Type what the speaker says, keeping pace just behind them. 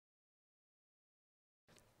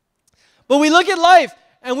But we look at life,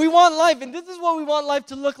 and we want life, and this is what we want life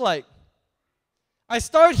to look like. I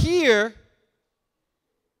start here,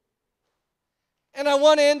 and I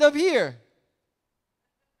want to end up here.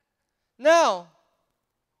 Now,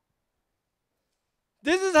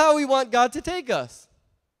 this is how we want God to take us.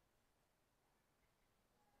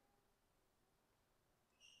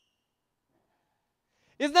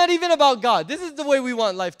 It's not even about God. This is the way we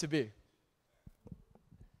want life to be.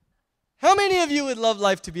 How many of you would love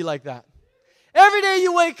life to be like that? Every day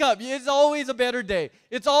you wake up, it's always a better day.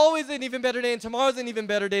 It's always an even better day, and tomorrow's an even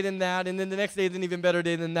better day than that, and then the next day is an even better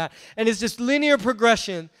day than that. And it's just linear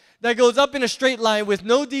progression that goes up in a straight line with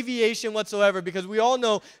no deviation whatsoever, because we all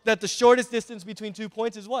know that the shortest distance between 2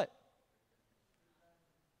 points is what?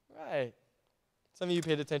 Right. Some of you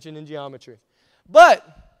paid attention in geometry. But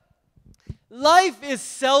life is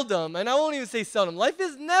seldom, and I won't even say seldom, life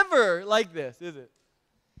is never like this, is it?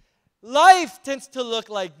 Life tends to look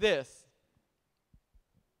like this.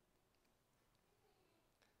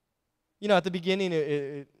 You know, at the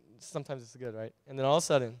beginning, sometimes it's good, right? And then all of a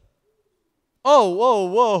sudden, oh,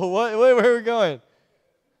 whoa, where are we going?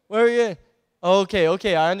 Where are we going?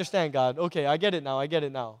 Okay, I understand, God. Okay, I get it now.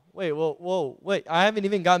 Wait, wait, I haven't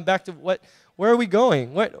even gotten back to where are we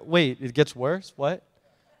going? Wait, it gets worse? What?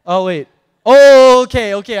 Oh, wait. Oh,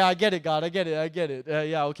 okay, I get it, God. I get it.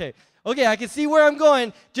 Yeah, okay. Okay, I can see where I'm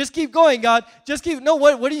going. Just keep going, God. Just keep. No,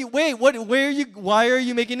 where are you? Why are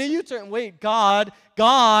you making a U-turn? Wait, God,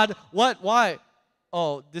 what? Why?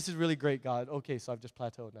 Oh, this is really great, God. Okay, so I've just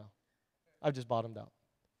plateaued now. I've just bottomed out.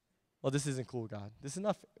 Well, this isn't cool, God. This is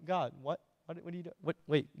not, God, what are you doing?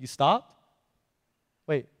 Wait, you stopped?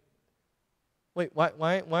 Wait, why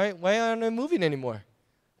aren't I moving anymore?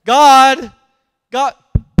 God,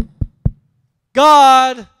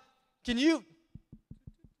 can you?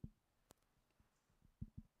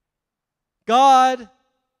 God,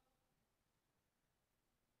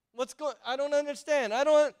 what's going? I don't understand.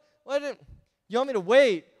 You want me to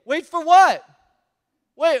wait? Wait for what?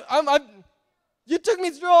 Wait, you took me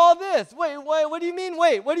through all this. Wait, what do you mean?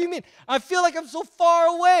 Wait, what do you mean? I feel like I'm so far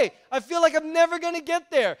away. I feel like I'm never going to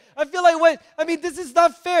get there. I feel like, this is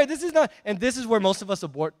not fair. This is not, and this is where most of us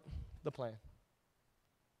abort the plan.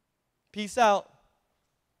 Peace out.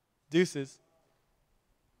 Deuces.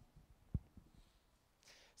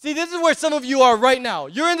 See, this is where some of you are right now.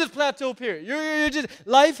 You're in this plateau period. You're just,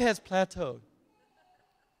 life has plateaued.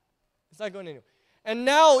 It's not going anywhere. And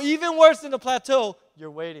now, even worse than the plateau, you're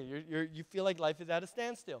waiting. You feel like life is at a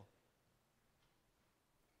standstill.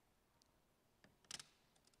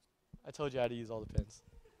 I told you how to use all the pens.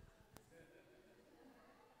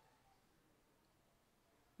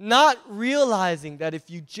 Not realizing that if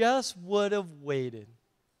you just would have waited,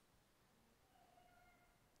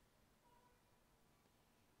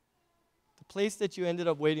 the place that you ended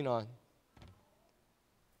up waiting on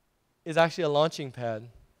is actually a launching pad.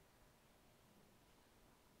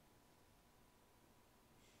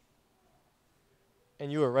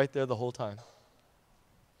 And you were right there the whole time.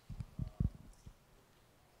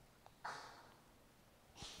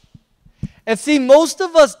 And see, most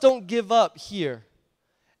of us don't give up here.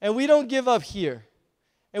 And we don't give up here.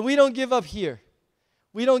 And we don't give up here.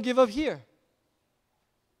 We don't give up here.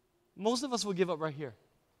 Most of us will give up right here.